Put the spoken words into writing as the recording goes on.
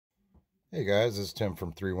Hey guys, this is Tim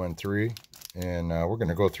from 313, and we're going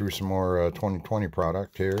to go through some more 2020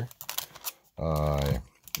 product here. I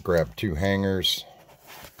grabbed two hangers.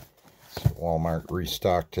 Walmart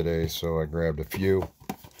restocked today, so I grabbed a few.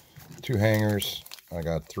 Two hangers. I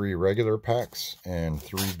got 3 regular packs and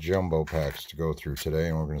 3 jumbo packs to go through today,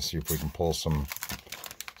 and we're going to see if we can pull some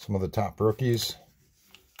of the top rookies.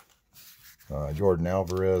 Jordan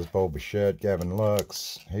Alvarez, Bo Bichette, Gavin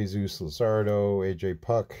Lux, Jesus Luzardo, AJ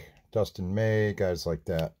Puck, Dustin May, guys like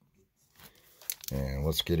that. And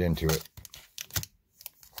let's get into it.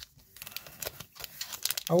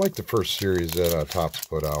 I like the first series that Topps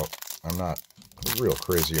put out. I'm not real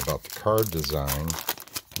crazy about the card design.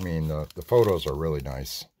 I mean, the photos are really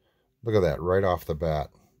nice. Look at that, right off the bat.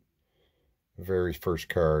 The very first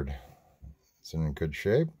card. It's in good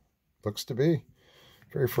shape. Looks to be.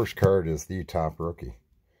 Very first card is the top rookie.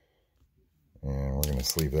 And we're going to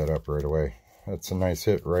sleeve that up right away. That's a nice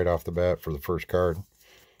hit right off the bat for the first card.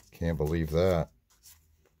 Can't believe that.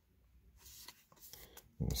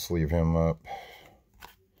 Sleeve him up.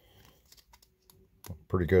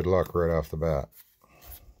 Pretty good luck right off the bat.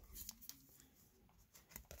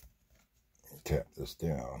 Tap this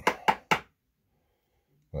down.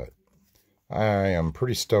 But I am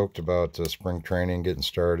pretty stoked about spring training getting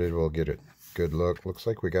started. We'll get a good look. Looks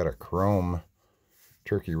like we got a chrome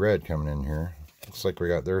turkey red coming in here. Looks like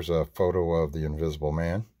there's a photo of the Invisible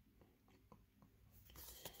Man.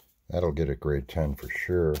 That'll get a grade 10 for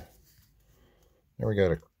sure. Then we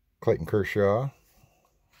got a Clayton Kershaw.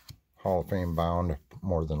 Hall of Fame bound,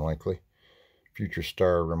 more than likely. Future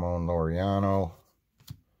star Ramon Laureano.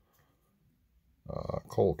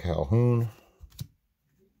 Cole Calhoun.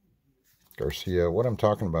 Garcia. What I'm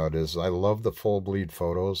talking about is I love the full bleed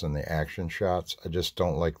photos and the action shots. I just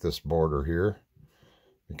don't like this border here.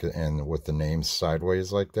 And with the names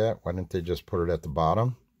sideways like that, why didn't they just put it at the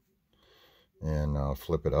bottom and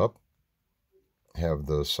flip it up? Have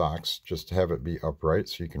the socks, just have it be upright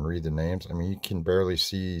so you can read the names. I mean, you can barely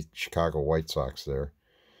see Chicago White Sox there.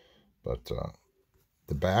 But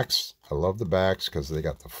the backs, I love the backs because they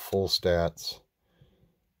got the full stats,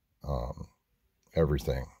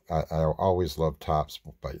 everything. I always love Topps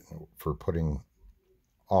for putting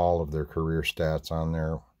all of their career stats on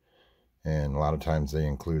there. And a lot of times they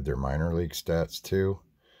include their minor league stats too,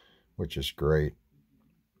 which is great.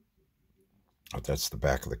 But that's the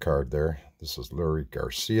back of the card there. This is Leury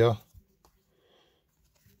Garcia.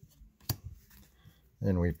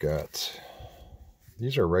 And we've got,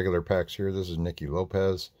 these are regular packs here. This is Nicky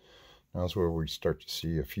Lopez. That's where we start to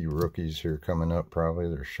see a few rookies here coming up probably.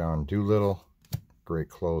 There's Sean Doolittle, great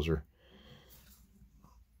closer.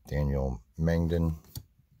 Daniel Mengden,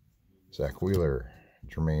 Zach Wheeler,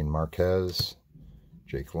 Jermaine Marquez,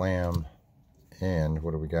 Jake Lamb, and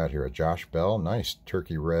what do we got here? A Josh Bell. Nice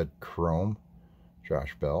turkey red chrome.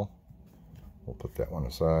 Josh Bell. We'll put that one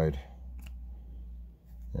aside.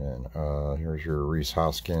 And here's your Rhys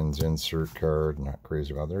Hoskins insert card. Not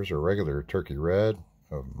crazy about it. There's a regular turkey red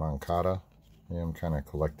of Moncada. I'm kind of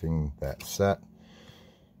collecting that set.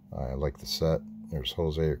 I like the set. There's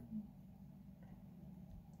Jose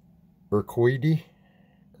Urquidy.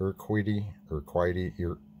 Urquidy.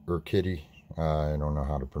 I don't know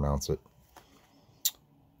how to pronounce it.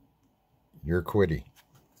 Urquidy.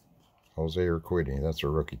 Jose Urquidy. That's a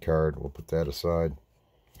rookie card. We'll put that aside.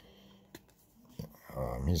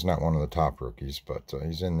 He's not one of the top rookies, but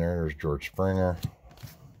he's in there. There's George Springer.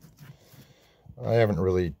 I haven't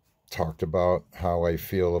really talked about how I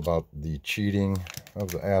feel about the cheating of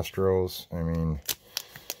the Astros. I mean,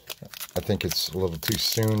 I think it's a little too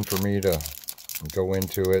soon for me to go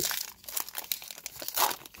into it.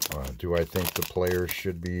 Do I think the players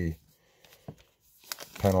should be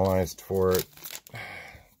penalized for it?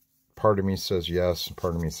 Part of me says yes,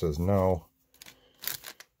 part of me says no.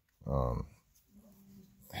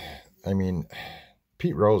 I mean,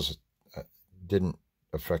 Pete Rose didn't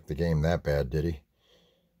affect the game that bad, did he?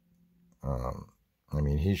 I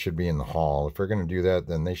mean, he should be in the hall. If they're going to do that,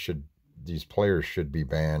 then these players should be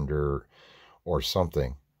banned or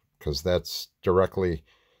something, because that's directly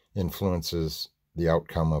influences the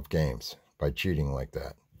outcome of games by cheating like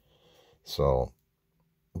that. So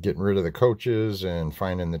getting rid of the coaches and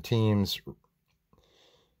finding the teams,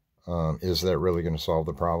 is that really going to solve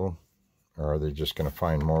the problem? Or are they just going to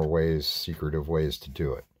find more ways, secretive ways to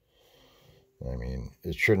do it? I mean,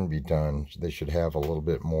 it shouldn't be done. They should have a little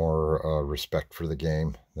bit more respect for the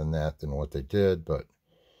game than what they did. But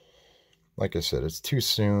like I said, it's too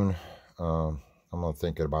soon. I'm going to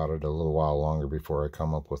think about it a little while longer before I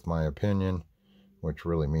come up with my opinion, which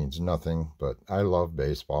really means nothing. But I love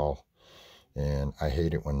baseball. and I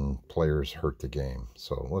hate it when players hurt the game.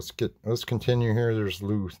 So let's continue here. There's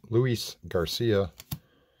Luis Garcia.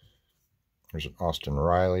 There's an Austin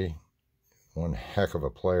Riley, one heck of a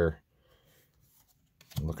player.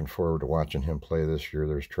 I'm looking forward to watching him play this year.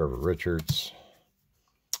 There's Trevor Richards,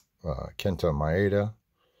 Kenta Maeda,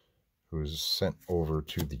 who's sent over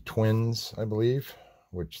to the Twins, I believe,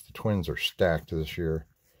 which the Twins are stacked this year.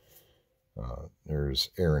 There's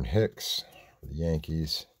Aaron Hicks for the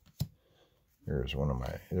Yankees. There's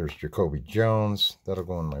Jacoby Jones. That'll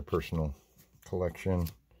go in my personal collection.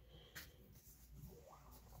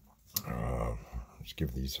 Let's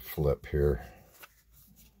give these a flip here.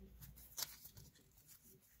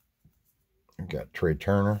 We've got Trey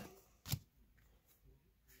Turner,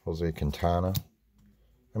 Jose Quintana.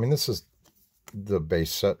 I mean, this is the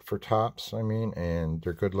base set for Topps, and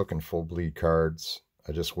they're good looking full bleed cards.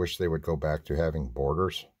 I just wish they would go back to having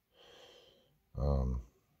borders.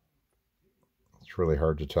 It's really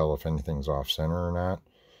hard to tell if anything's off center or not,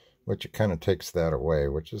 which it kind of takes that away,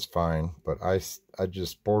 which is fine. But I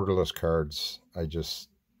just, borderless cards, I don't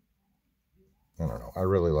know. I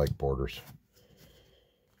really like borders.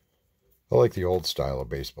 I like the old style of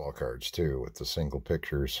baseball cards too, with the single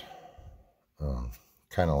pictures.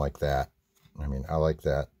 Kind of like that. I like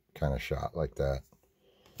that kind of shot like that.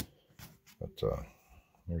 But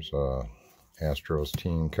there's a Astros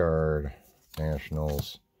team card,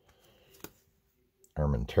 Nationals,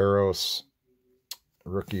 Armenteros,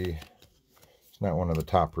 rookie. It's not one of the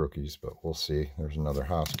top rookies, but we'll see. There's another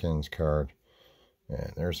Hoskins card.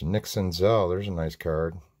 And there's Nick Senzel. There's a nice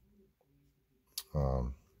card.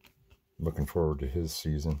 Looking forward to his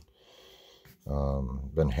season.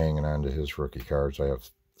 Been hanging on to his rookie cards. I have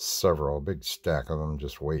several, a big stack of them,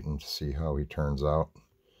 just waiting to see how he turns out.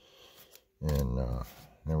 And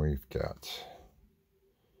then we've got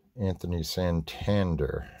Anthony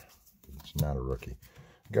Santander. It's not a rookie.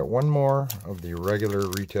 We've got one more of the regular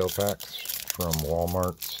retail packs from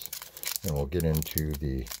Walmart's, and we'll get into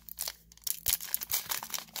the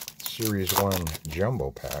Series 1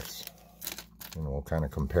 jumbo packs, and we'll kind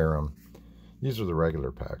of compare them. These are the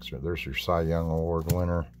regular packs. There's your Cy Young Award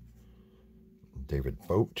winner, David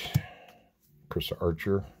Boat, Chris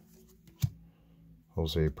Archer,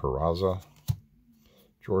 Jose Peraza,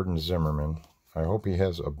 Jordan Zimmerman. I hope he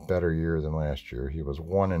has a better year than last year. He was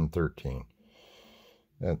 1-13.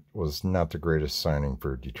 That was not the greatest signing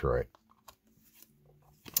for Detroit.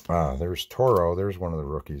 There's Toro. There's one of the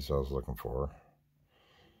rookies I was looking for.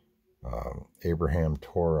 Abraham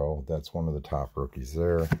Toro. That's one of the top rookies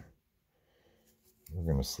there. We're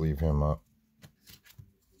going to sleeve him up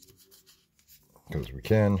because we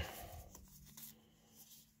can.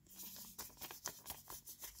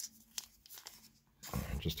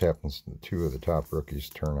 It just happens that two of the top rookies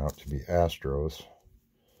turn out to be Astros.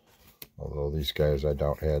 Although these guys, I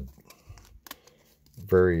doubt, had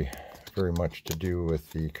very much to do with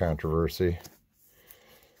the controversy.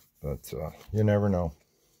 But you never know.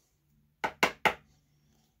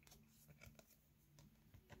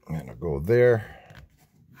 And I'll go there.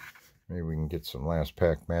 Maybe we can get some last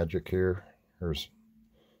pack magic here. Here's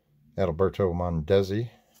Adalberto Mondesi.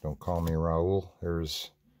 Don't call me Raul.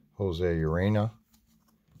 There's Jose Urena.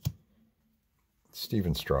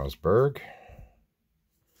 Steven Strasburg.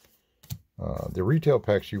 The retail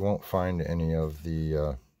packs, you won't find any of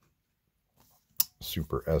the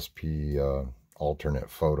Super SP alternate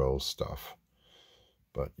photo stuff.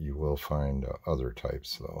 But you will find other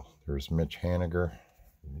types, though. There's Mitch Haniger.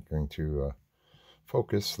 I'm going to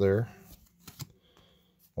focus there.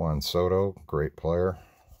 Juan Soto, great player.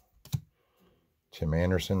 Tim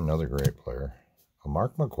Anderson, another great player. A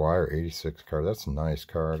Mark McGwire 86 card. That's a nice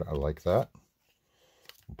card. I like that.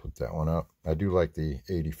 We'll put that one up. I do like the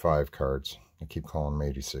 85 cards. I keep calling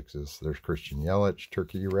them 86s. There's Christian Yelich,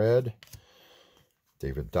 Turkey Red.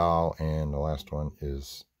 David Dahl, and the last one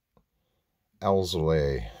is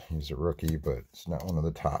Alzolay. He's a rookie, but it's not one of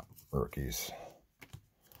the top rookies.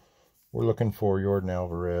 We're looking for Jordan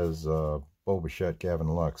Alvarez, Bo Bichette, Gavin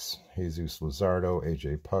Lux, Jesus Luzardo,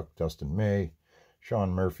 AJ Puck, Dustin May, Sean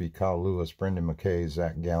Murphy, Kyle Lewis, Brendan McKay,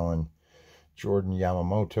 Zach Gallen, Jordan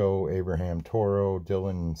Yamamoto, Abraham Toro,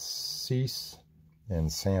 Dylan Cease,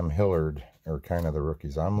 and Sam Hillard are kind of the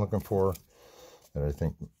rookies I'm looking for that I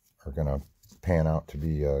think are going to pan out to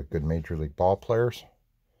be good Major League ball players.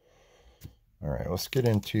 All right, let's get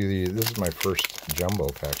into this is my first jumbo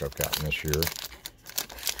pack I've gotten this year.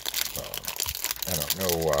 I don't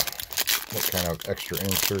know what kind of extra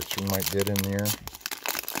inserts we might get in here.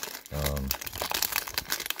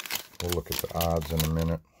 We'll look at the odds in a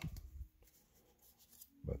minute.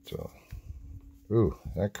 But, ooh,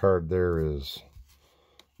 that card there is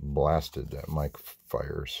blasted that Mike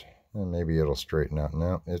Fiers. And maybe it'll straighten out.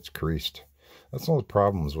 No, it's creased. That's one of the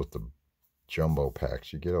problems with the jumbo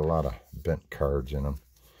packs. You get a lot of bent cards in them.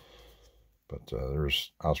 But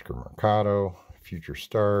there's Oscar Mercado, Future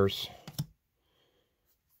Stars,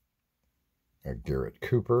 Garrett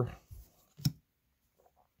Cooper,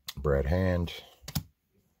 Brad Hand.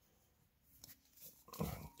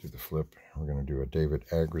 Do the flip. We're going to do a David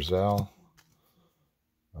Agrizal,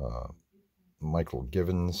 Michael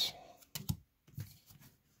Givens,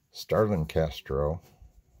 Starlin Castro.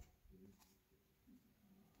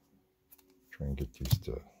 Try and get these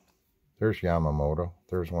to... There's Yamamoto.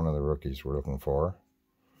 There's one of the rookies we're looking for.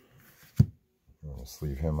 I'm going to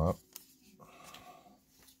sleeve him up.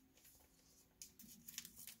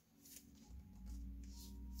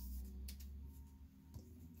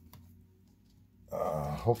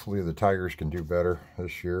 Hopefully the Tigers can do better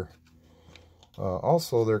this year.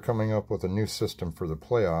 Also, they're coming up with a new system for the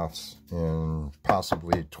playoffs in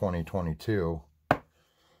possibly 2022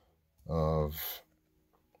 of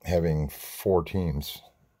having 4 teams.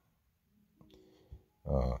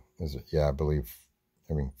 Is it? Yeah, I believe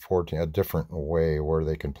having 14, a different way where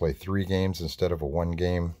they can play 3 games instead of a 1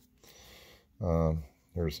 game.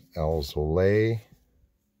 There's Alzolay.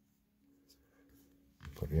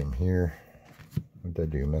 Put him here. What did I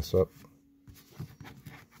do? Mess up?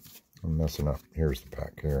 I'm messing up. Here's the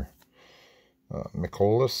pack here.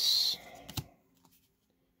 Mikolas.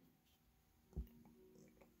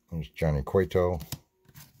 There's Johnny Cueto.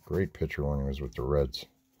 Great pitcher when he was with the Reds.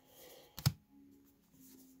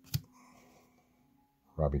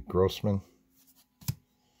 Robbie Grossman.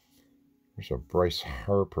 There's a Bryce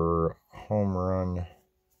Harper home run.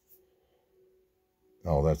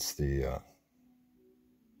 Oh, that's the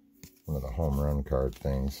one of the home run card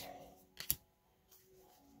things.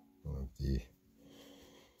 I'm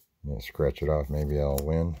gonna scratch it off. Maybe I'll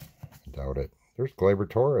win. I doubt it. There's Gleyber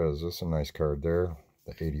Torres. This is a nice card there.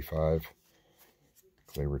 The 85.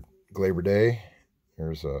 Gleyber Day.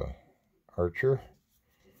 Here's a Archer.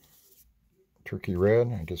 Turkey Red.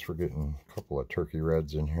 I guess we're getting a couple of Turkey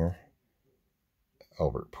Reds in here.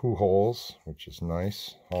 Albert Pujols, which is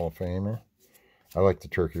nice. Hall of Famer. I like the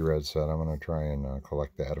Turkey Red set. I'm going to try and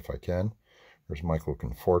collect that if I can. There's Michael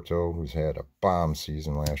Conforto, who's had a bomb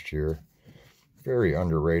season last year. Very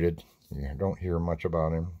underrated. You don't hear much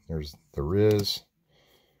about him. There's the Riz,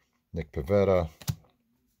 Nick Pivetta,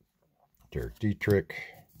 Derek Dietrich,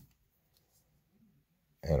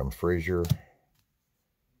 Adam Frazier,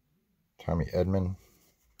 Tommy Edman,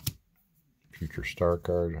 Future Star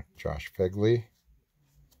card, Josh Phegley,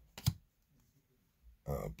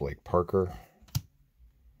 Blake Parker,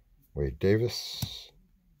 Wade Davis,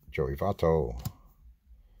 Joey Votto,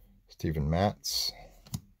 Steven Matz,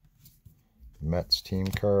 Mets team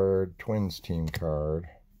card, Twins team card,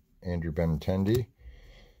 Andrew Benintendi,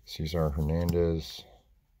 Cesar Hernandez,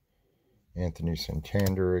 Anthony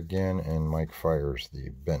Santander again, and Mike Fiers, the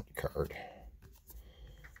bent card.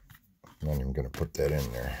 I'm not even going to put that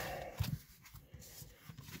in there.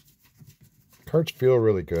 Cards feel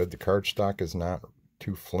really good. The card stock is not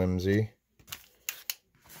too flimsy.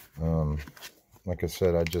 Like I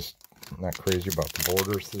said, I'm not crazy about the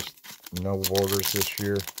borders. No borders this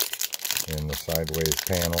year. And the sideways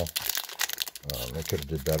panel. They could have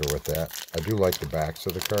did better with that. I do like the backs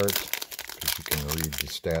of the cards, because you can read the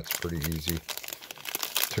stats pretty easy.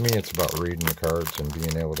 To me, it's about reading the cards and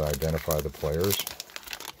being able to identify the players.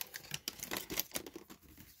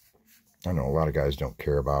 I know a lot of guys don't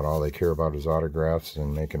care about all they care about is autographs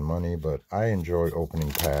and making money, but I enjoy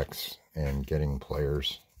opening packs and getting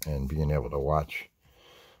players and being able to watch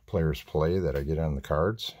players play that I get on the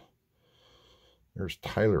cards. There's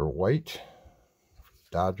Tyler White,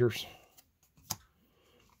 Dodgers.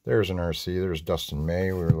 There's an RC. There's Dustin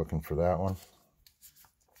May. We were looking for that one.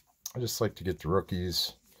 I just like to get the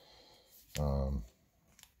rookies.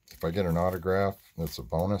 If I get an autograph, that's a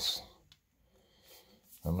bonus.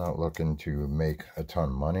 I'm not looking to make a ton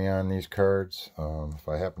of money on these cards. If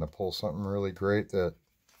I happen to pull something really great that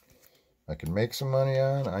I can make some money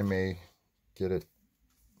on, I may get it.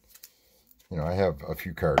 You know, I have a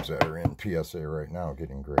few cards that are in PSA right now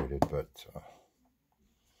getting graded, but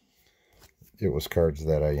it was cards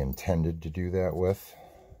that I intended to do that with.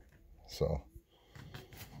 So,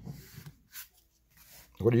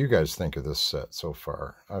 what do you guys think of this set so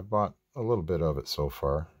far? I've bought a little bit of it so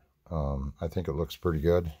far. I think it looks pretty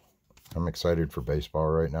good. I'm excited for baseball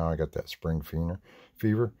right now. I got that spring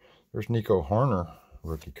fever. There's Nico Hoerner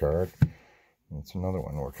rookie card. That's another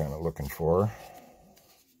one we're kind of looking for.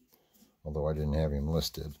 Although I didn't have him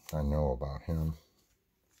listed. I know about him.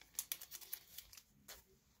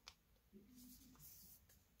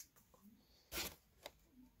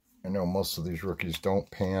 know most of these rookies don't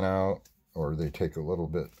pan out, or they take a little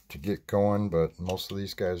bit to get going, but most of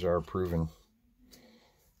these guys are proven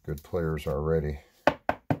good players already.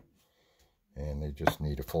 And they just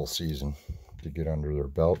need a full season to get under their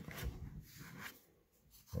belt.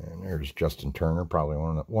 And there's Justin Turner, probably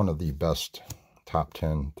one of the best top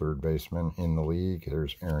 10 third basemen in the league.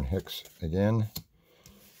 There's Aaron Hicks again.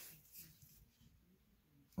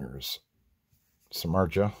 There's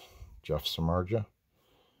Samardzija, Jeff Samardzija.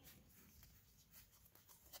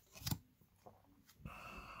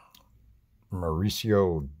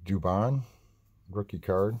 Mauricio Dubon, rookie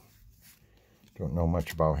card. Don't know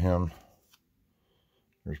much about him.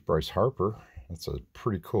 There's Bryce Harper. That's a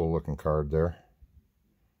pretty cool looking card there.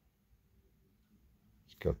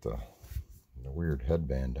 He's got the weird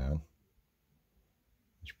headband on.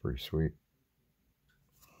 It's pretty sweet.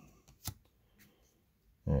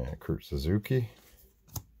 And Kurt Suzuki.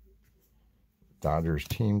 Dodgers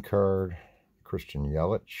team card. Christian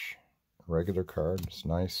Yelich, regular card. It's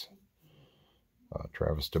nice.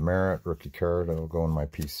 Travis Demeritte, rookie card. That'll go in my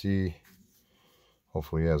PC.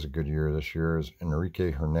 Hopefully he has a good year this year. Is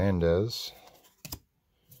Enrique Hernandez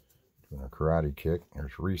doing a karate kick.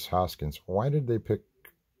 There's Rhys Hoskins. Why did they pick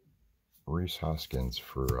Rhys Hoskins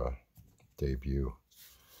for a debut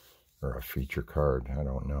or a feature card? I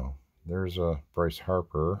don't know. There's a Bryce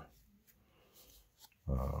Harper.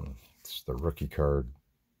 It's the rookie card,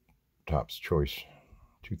 Topps Choice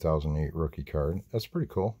 2008 rookie card. That's pretty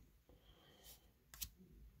cool.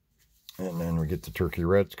 And then we get the Turkey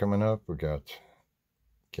Reds coming up. We got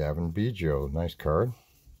Cavan Biggio, nice card.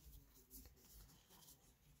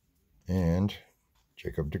 And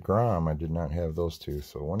Jacob deGrom. I did not have those two.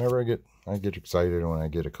 So whenever I get excited when I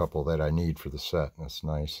get a couple that I need for the set. That's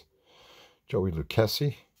nice. Joey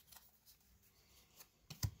Lucchesi.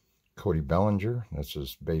 Cody Bellinger. That's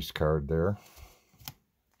his base card there.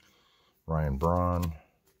 Ryan Braun.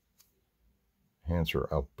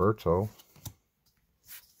 Hanser Alberto.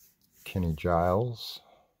 Kenny Giles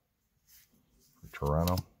for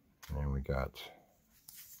Toronto. And we got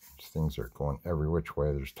things that are going every which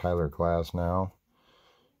way. There's Tyler Glass now.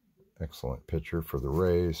 Excellent pitcher for the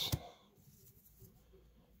Rays.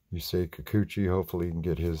 Yusei Kikuchi. Hopefully he can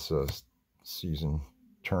get his season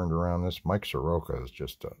turned around. This Mike Soroka is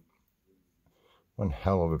just one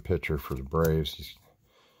hell of a pitcher for the Braves. He's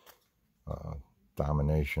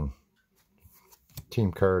domination.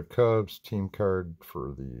 Team card Cubs. Team card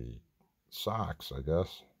for the Sox, I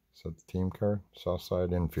guess. Is that the team card?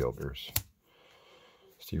 Southside infielders.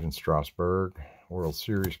 Steven Strasburg, World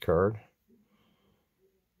Series card.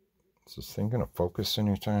 Is this thing going to focus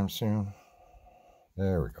anytime soon?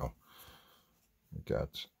 There we go. We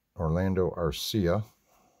got Orlando Arcia.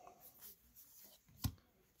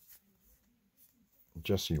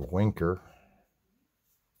 Jesse Winker.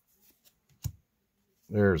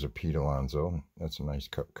 There's a Pete Alonso. That's a nice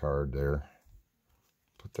cut card there.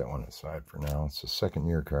 Put that one aside for now. It's a second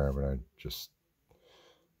year card, but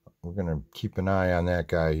we're going to keep an eye on that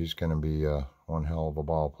guy. He's going to be one hell of a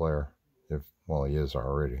ball player. Well, he is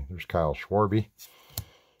already. There's Kyle Schwarber.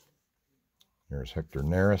 There's Hector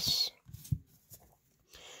Neris.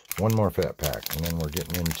 One more fat pack, and then we're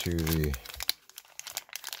getting into the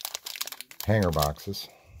hanger boxes.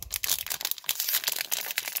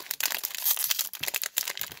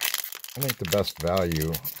 I think the best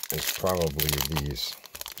value is probably these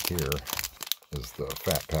here, is the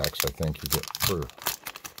fat packs. I think you get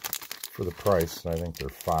for the price. I think they're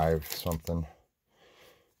 $5 something,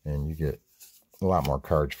 and you get a lot more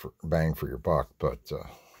cards for bang for your buck. But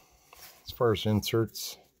as far as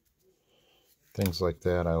inserts, things like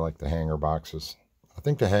that, I like the hanger boxes. I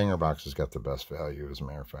think the hanger boxes got the best value, as a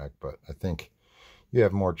matter of fact, but I think you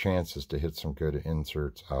have more chances to hit some good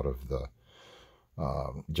inserts out of the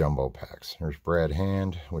jumbo packs. There's Brad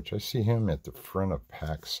Hand, which I see him at the front of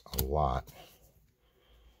packs a lot.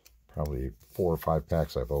 Probably 4 or 5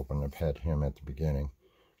 packs I've opened have had him at the beginning.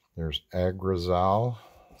 There's Agrizal.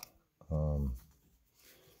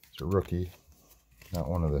 It's a rookie, not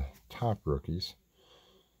one of the top rookies.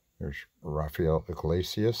 There's Rafael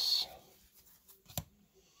Iglesias.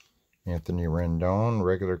 Anthony Rendon,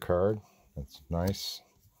 regular card. That's nice.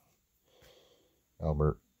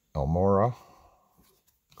 Albert Almora.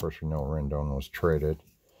 Of course, we know Rendon was traded.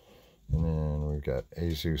 And then we've got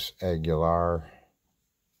Jesus Aguilar.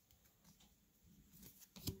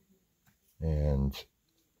 And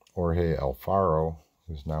Jorge Alfaro,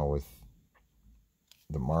 who's now with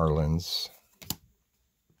the Marlins.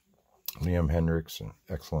 Liam Hendricks, an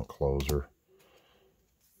excellent closer.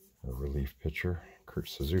 A relief pitcher. Kurt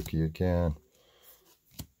Suzuki again.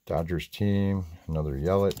 Dodgers team, another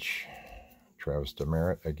Yelich. Travis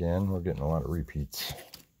Demeritte again. We're getting a lot of repeats.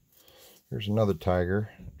 Here's another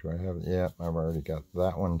Tiger. Do I have it? Yeah, I've already got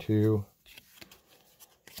that one too.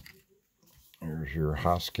 Here's your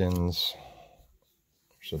Hoskins.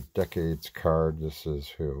 There's a Decades card. This is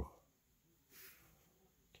who?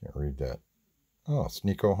 Can't read that. Oh, it's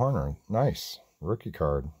Nico Hoerner. Nice. Rookie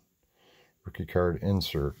card. Rookie card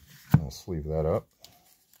insert. I'll sleeve that up.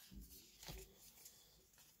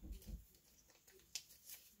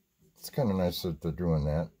 It's kind of nice that they're doing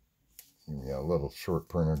that. Yeah, a little short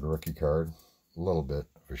printed rookie card. A little bit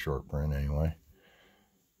of a short print anyway.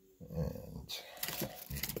 And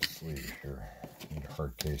need the sleeve here. Need a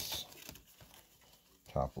hard case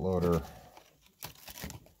top loader.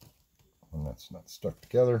 And that's not stuck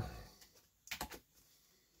together.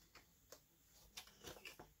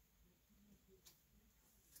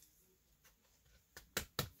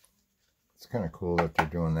 It's kind of cool that they're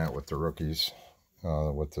doing that with the rookies,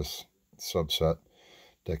 with this subset.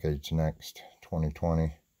 Decades Next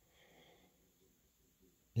 2020.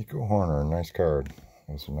 Nico Hoerner, nice card.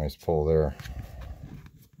 That's a nice pull there.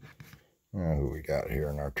 Now who we got here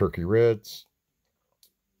in our Turkey Reds?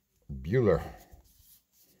 Buehler.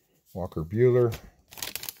 Walker Buehler.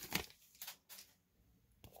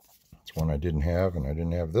 That's one I didn't have, and I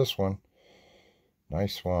didn't have this one.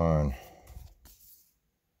 Nice one.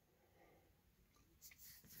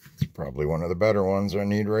 It's probably one of the better ones I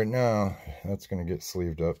need right now. That's going to get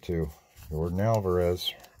sleeved up too. Jordan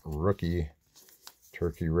Alvarez, rookie,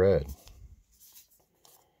 Turkey Red.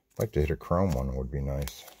 I'd like to hit a chrome one, would be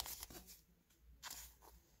nice.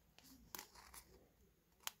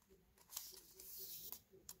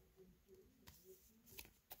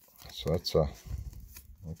 So that's a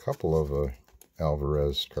couple of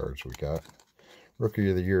Alvarez cards we got.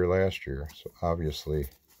 Rookie of the Year last year, so obviously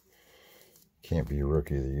can't be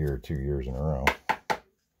Rookie of the Year 2 years in a row.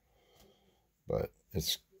 But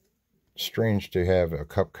it's strange to have a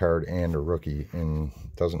Cup card and a rookie, and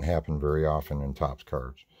doesn't happen very often in Topps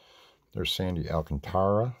cards. There's Sandy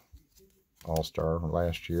Alcantara, All-Star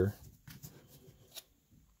last year.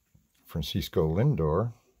 Francisco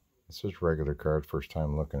Lindor. This is regular card, first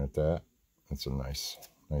time looking at that. That's a nice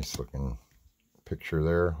looking picture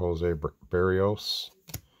there. Jose Barrios.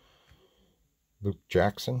 Luke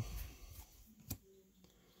Jackson.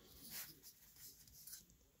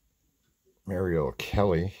 Mario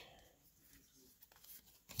Kelly.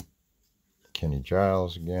 Kenny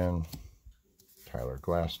Giles again. Tyler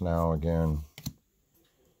Glasnow again.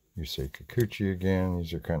 Yusei Kikuchi again.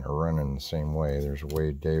 These are kind of running the same way. There's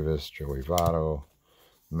Wade Davis, Joey Votto,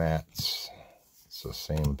 Mats. It's the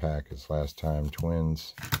same pack as last time.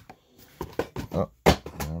 Twins. Oh,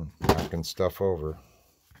 I'm knocking stuff over.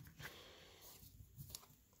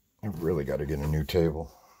 I've really got to get a new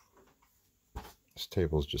table. This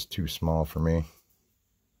table's just too small for me. At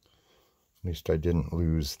least I didn't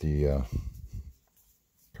lose the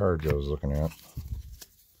cards I was looking at.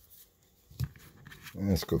 And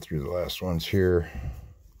let's go through the last ones here.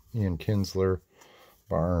 Ian Kinsler,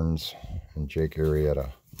 Barnes, and Jake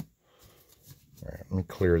Arrieta. All right, let me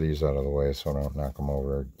clear these out of the way so I don't knock them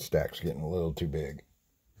over. The stack's getting a little too big.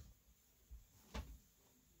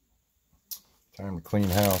 Time to clean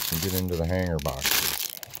house and get into the hanger boxes.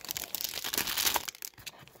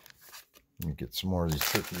 Let me get some more of these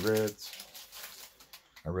Turkey Reds.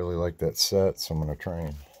 I really like that set, so I'm going to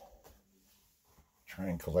try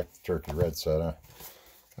and collect the Turkey Red set. I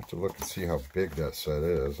have to look and see how big that set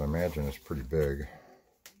is. I imagine it's pretty big.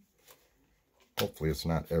 Hopefully it's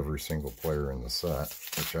not every single player in the set,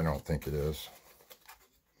 which I don't think it is.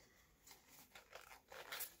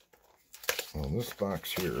 Well, this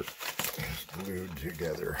box here is glued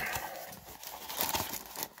together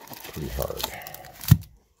pretty hard.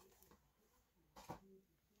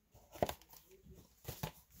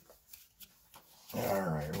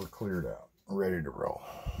 Alright, we're cleared out. Ready to roll.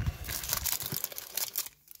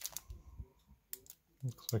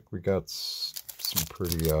 Looks like we got some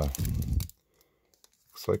pretty, looks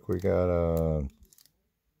like we got a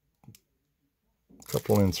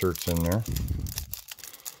couple inserts in there.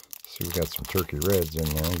 See, we got some Turkey Reds in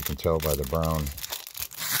there. You can tell by the brown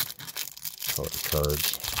colored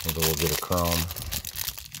cards. Maybe we'll get a chrome.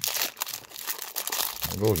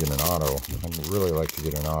 Maybe we'll get an auto. I'd really like to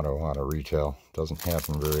get an auto out of retail. Doesn't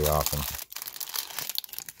happen very often.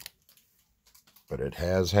 But it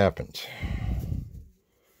has happened.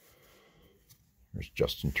 There's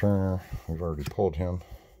Justin Turner. We've already pulled him.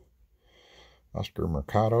 Oscar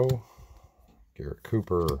Mercado. Garrett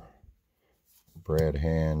Cooper. Brad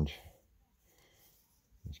Hand.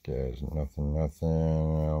 These guys, nothing.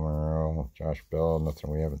 Elmer Earl. Josh Bell,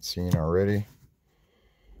 nothing we haven't seen already.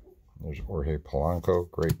 There's Jorge Polanco,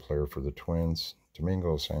 great player for the Twins.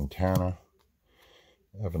 Domingo Santana,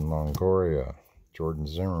 Evan Longoria, Jordan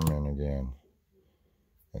Zimmermann again.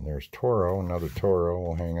 And there's Toro, another Toro.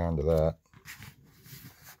 We'll hang on to that.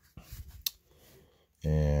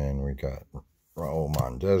 And we got Raul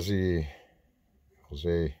Mondesi,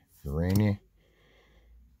 Jose Urani,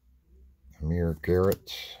 Amir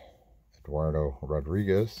Garrett, Eduardo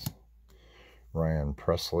Rodriguez, Ryan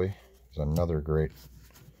Presley is another great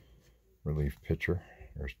relief pitcher.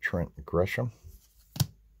 There's Trent Gresham,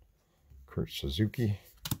 Kurt Suzuki,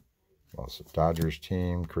 also Dodgers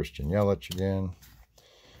team, Christian Yelich again.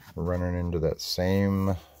 We're running into that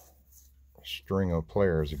same string of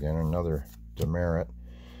players again. Another Demerit,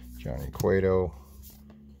 Johnny Cueto.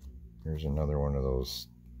 Here's another one of those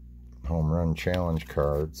home run challenge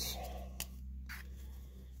cards.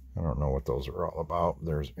 I don't know what those are all about.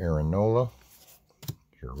 There's Aaron Nola,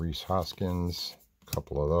 your Rhys Hoskins, a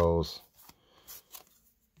couple of those.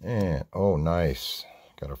 And, oh, nice.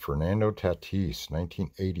 Got a Fernando Tatis,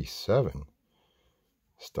 1987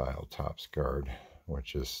 style Topps card,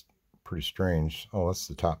 which is pretty strange. Oh, that's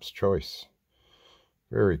the Topps choice.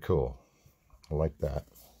 Very cool. I like that.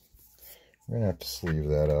 I'm going to have to sleeve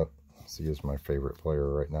that up. He is my favorite player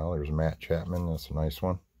right now. There's Matt Chapman. That's a nice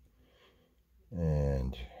one.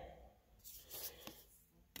 And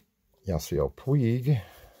Yasiel Puig,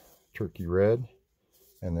 Turkey Red.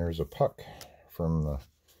 And there's a puck from the...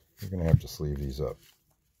 You're going to have to sleeve these up.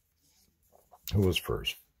 Who was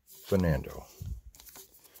first? Fernando.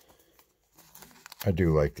 I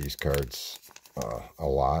do like these cards a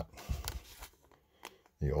lot.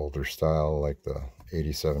 The older style, like the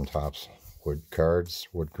 87 Topps wood cards,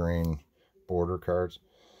 wood grain border cards.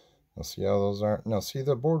 Now see how those aren't. Now see,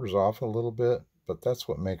 the border's off a little bit, but that's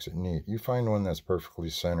what makes it neat. You find one that's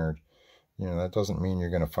perfectly centered. You know, that doesn't mean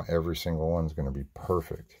you're going to find every single one's going to be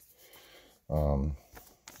perfect.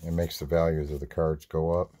 It makes the values of the cards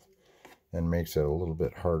go up and makes it a little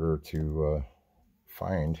bit harder to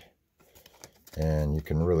find. And you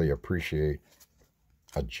can really appreciate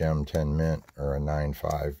a Gem 10 Mint or a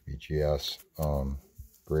 9.5 BGS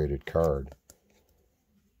graded card.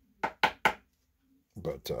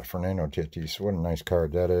 But Fernando Tatis, what a nice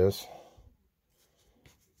card that is.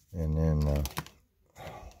 And then,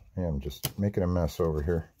 yeah, I'm just making a mess over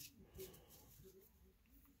here.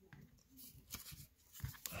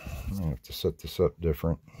 I have to set this up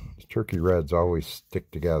different. The Turkey Reds always stick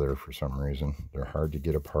together for some reason. They're hard to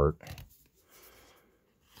get apart.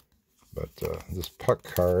 But this puck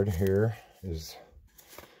card here is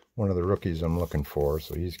one of the rookies I'm looking for,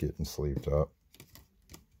 so he's getting sleeved up.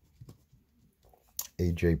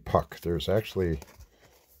 AJ Puck. There's actually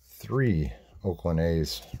 3 Oakland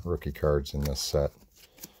A's rookie cards in this set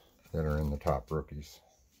that are in the top rookies.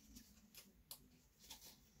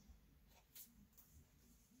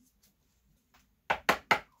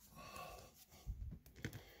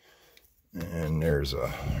 And there's a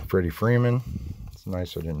Freddie Freeman. It's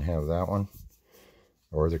nice I didn't have that one.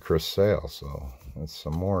 Or the Chris Sale. So that's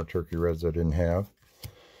some more Turkey Reds I didn't have.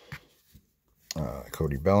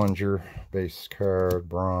 Cody Bellinger, base card.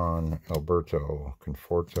 Braun, Alberto,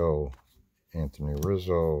 Conforto, Anthony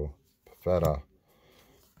Rizzo, Pavetta.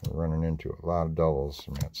 We're running into a lot of doubles.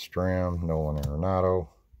 Matt Stram, Nolan Arenado,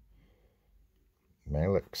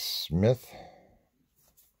 Malik Smith,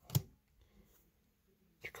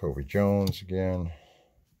 Jacoby Jones again,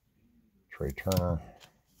 Trey Turner,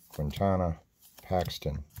 Quintana,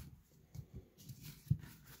 Paxton.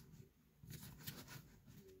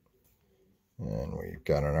 And we've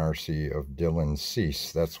got an RC of Dylan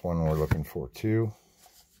Cease. That's one we're looking for too.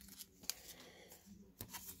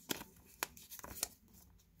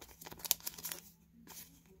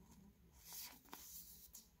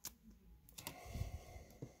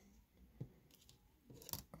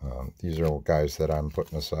 These are guys that I'm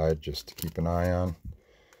putting aside just to keep an eye on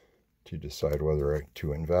to decide whether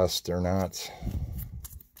to invest or not.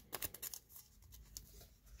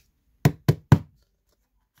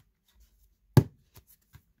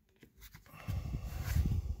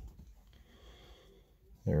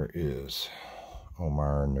 There is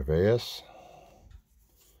Omar Narvaez,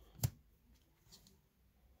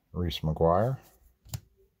 Reese McGuire,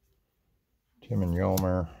 Tim and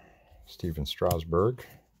Yolmer, Steven Strasburg,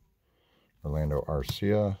 Orlando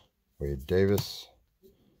Arcia, Wade Davis,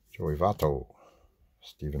 Joey Votto,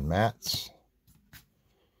 Steven Matz,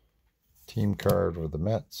 team card with the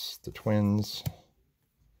Mets, the Twins,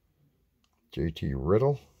 JT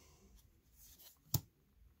Riddle,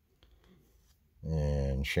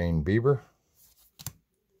 and Shane Bieber.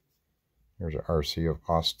 There's an RC of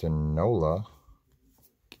Austin Nola.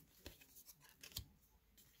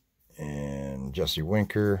 Jesse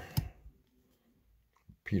Winker,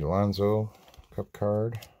 Pete Alonso, Cup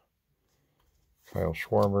card, Kyle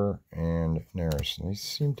Schwarber, and Neris. And these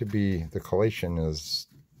seem to be, the collation is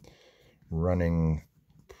running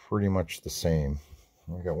pretty much the same.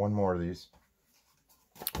 We got one more of these.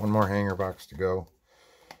 One more hanger box to go.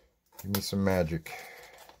 Give me some magic.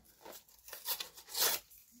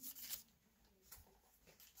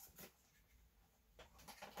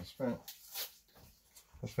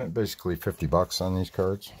 I spent basically $50 on these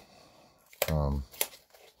cards. As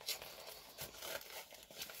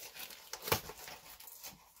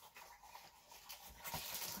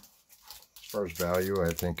far as value,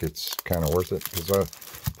 I think it's kind of worth it, because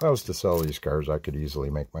if I was to sell these cards, I could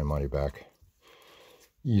easily make my money back.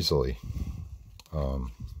 Easily.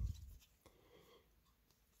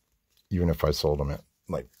 Even if I sold them at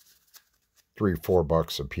like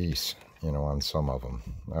 $3-4 a piece, you know, on some of them,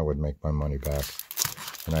 I would make my money back.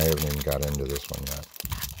 And I haven't even got into this one yet.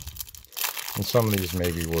 And some of these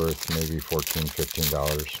may be worth maybe $14, $15.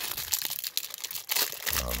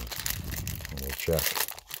 We'll check.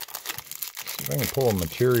 See if I can pull a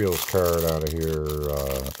materials card out of here.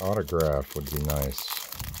 Autograph would be nice.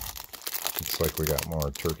 Looks like we got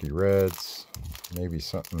more Turkey Reds. Maybe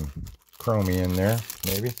something chromey in there.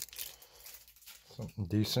 Maybe. Something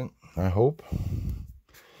decent, I hope.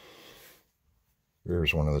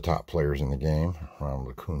 Here's one of the top players in the game. Ronald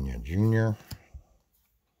Acuna Jr.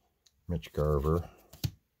 Mitch Garver.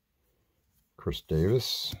 Chris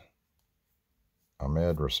Davis.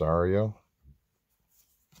 Ahmed Rosario.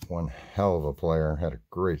 One hell of a player. Had a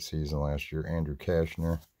great season last year. Andrew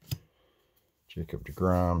Cashner. Jacob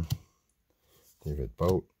deGrom. David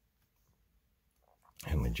Boat.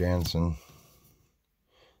 Henley Jansen.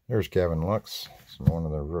 There's Gavin Lux. It's one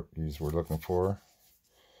of the rookies we're looking for.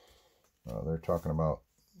 They're talking about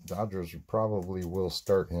Dodgers probably will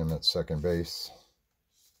start him at second base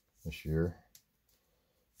this year.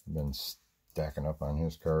 Been stacking up on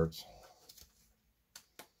his cards.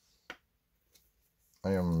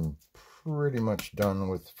 I am pretty much done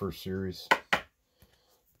with the first series,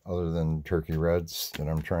 other than Turkey Reds that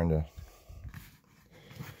I'm trying to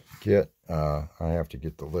get. I have to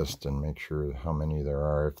get the list and make sure how many there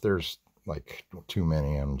are. If there's like too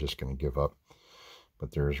many, I'm just going to give up.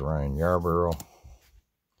 But there's Ryan Yarborough,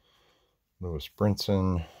 Lewis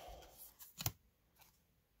Brinson,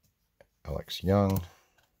 Alex Young,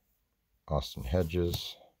 Austin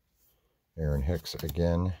Hedges, Aaron Hicks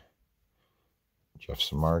again, Jeff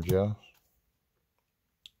Samardzija,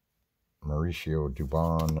 Mauricio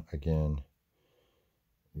Dubon again,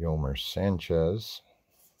 Yolmer Sanchez,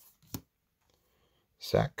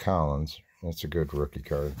 Zach Collins. That's a good rookie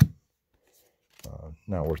card.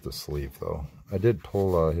 Not worth the sleeve, though. I did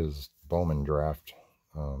pull his Bowman draft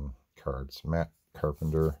cards. Matt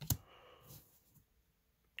Carpenter.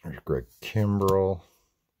 There's Greg Kimbrell.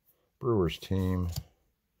 Brewers team.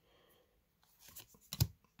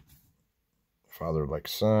 Father like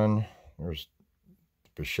son. There's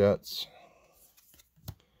Bichette's.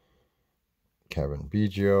 Kevin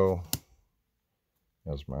Biggio.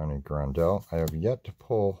 Yasmani Grandal. I have yet to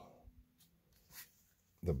pull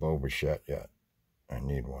the Bo Bichette yet. I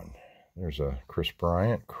need one. There's a Chris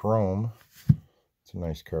Bryant Chrome. It's a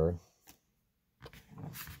nice card.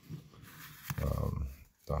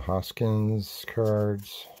 The Hoskins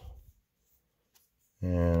cards.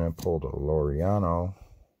 And I pulled a Laureano.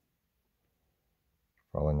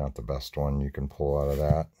 Probably not the best one you can pull out of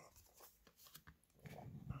that.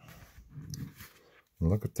 And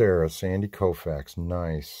look at there, a Sandy Koufax.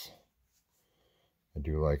 Nice. I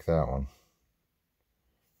do like that one.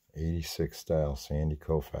 86 style Sandy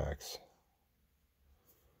Koufax.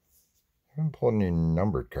 I haven't pulled any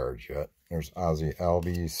numbered cards yet. There's Ozzie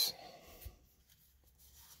Albies.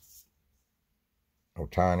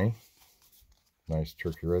 Ohtani. Nice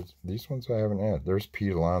Turkey Reds. These ones I haven't had. There's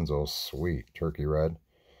Pete Alonso. Sweet Turkey Red.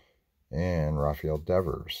 And Rafael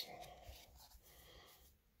Devers.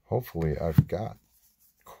 Hopefully I've got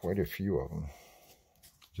quite a few of them.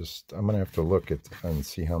 I'm going to have to look at and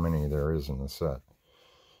see how many there is in the set.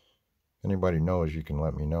 If anybody knows, you can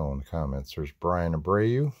let me know in the comments. There's Brian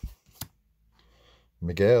Abreu.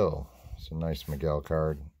 Miguel. It's a nice Miguel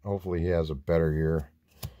card. Hopefully he has a better year.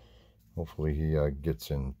 Hopefully he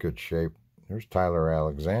gets in good shape. There's Tyler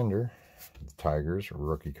Alexander. The Tigers, a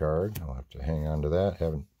rookie card. I'll have to hang on to that.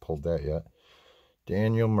 Haven't pulled that yet.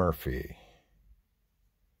 Daniel Murphy.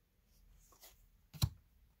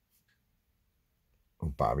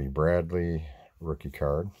 Bobby Bradley, rookie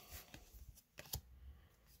card.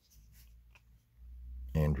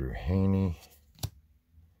 Andrew Haney.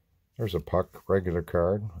 There's a Puck regular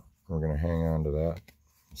card. We're going to hang on to that.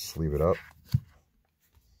 Sleeve it up.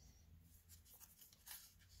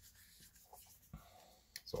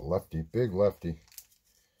 It's a lefty, big lefty.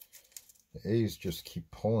 The A's just keep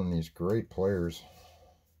pulling these great players.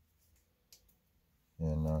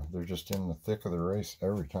 And they're just in the thick of the race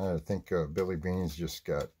every time. I think Billy Beane's just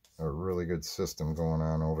got a really good system going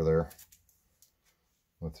on over there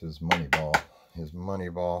with his money ball. His money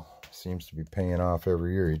ball seems to be paying off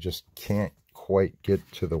every year. He just can't quite get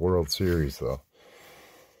to the World Series, though.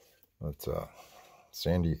 But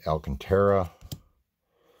Sandy Alcantara,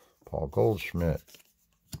 Paul Goldschmidt,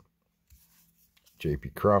 J.P.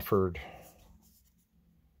 Crawford,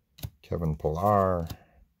 Kevin Pillar,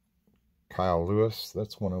 Kyle Lewis.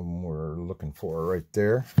 That's one of them we're looking for right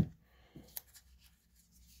there.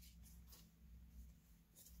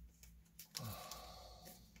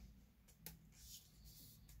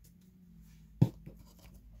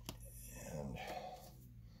 And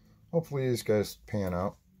hopefully these guys pan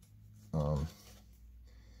out.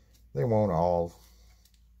 They won't all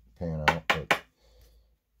pan out, but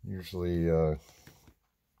usually a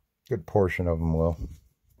good portion of them will.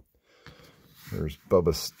 There's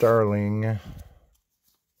Bubba Starling,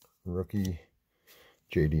 rookie.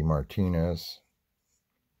 J.D. Martinez,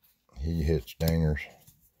 he hits dangers.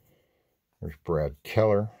 There's Brad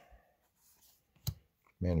Keller,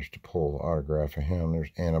 managed to pull the autograph of him.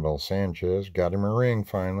 There's Anibal Sanchez, got him a ring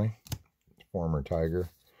finally, former Tiger.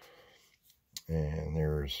 And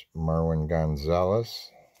there's Marwin Gonzalez,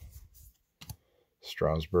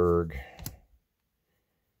 Strasburg,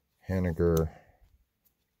 Haniger,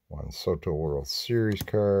 Juan Soto World Series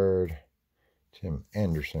card, Tim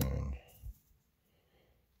Anderson,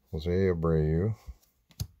 Jose Abreu,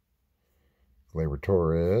 Gleyber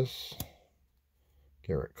Torres,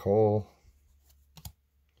 Garrett Cole,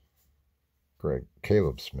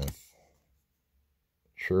 Caleb Smith,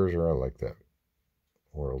 Scherzer. I like that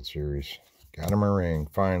World Series. Got him a ring,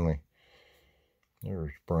 finally.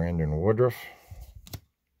 There's Brandon Woodruff,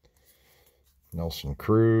 Nelson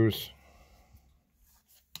Cruz,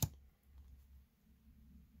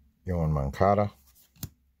 Yohan Moncada.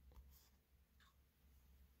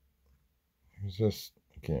 Who's this?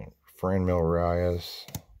 Again, Franmil Reyes,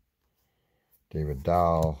 David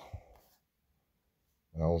Dahl,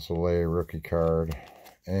 Alzolay rookie card,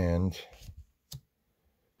 and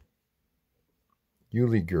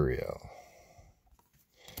Yuli Gurriel.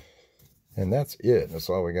 And that's it. That's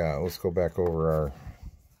all we got. Let's go back over our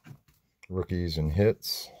rookies and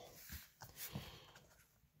hits.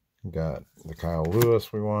 We got the Kyle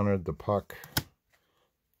Lewis we wanted, the Puck,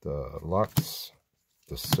 the Lux,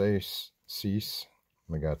 the Cease.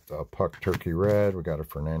 We got the Puck Turkey Red. We got a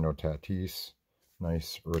Fernando Tatis.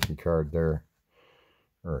 Nice rookie card there.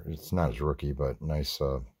 Or it's not his rookie, but nice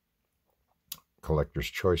collector's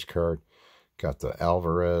choice card. Got the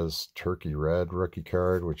Alvarez Turkey Red rookie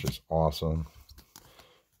card, which is awesome.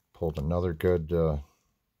 Pulled another good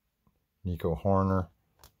Nico Horner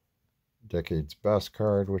Decade's Best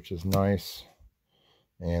card, which is nice.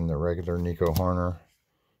 And the regular Nico Horner.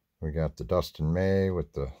 We got the Dustin May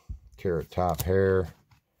with the carrot top hair.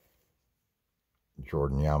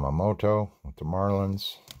 Jordan Yamamoto with the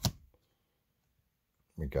Marlins.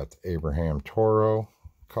 We got the Abraham Toro,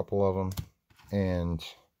 a couple of them. And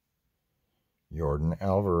Jordan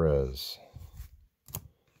Alvarez.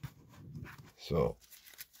 So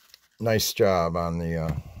nice job on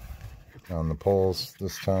the polls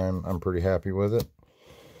this time. I'm pretty happy with it.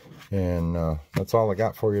 And that's all I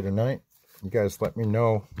got for you tonight. You guys let me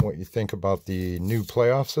know what you think about the new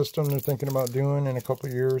playoff system they're thinking about doing in a couple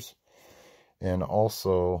years. And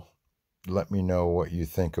also let me know what you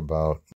think about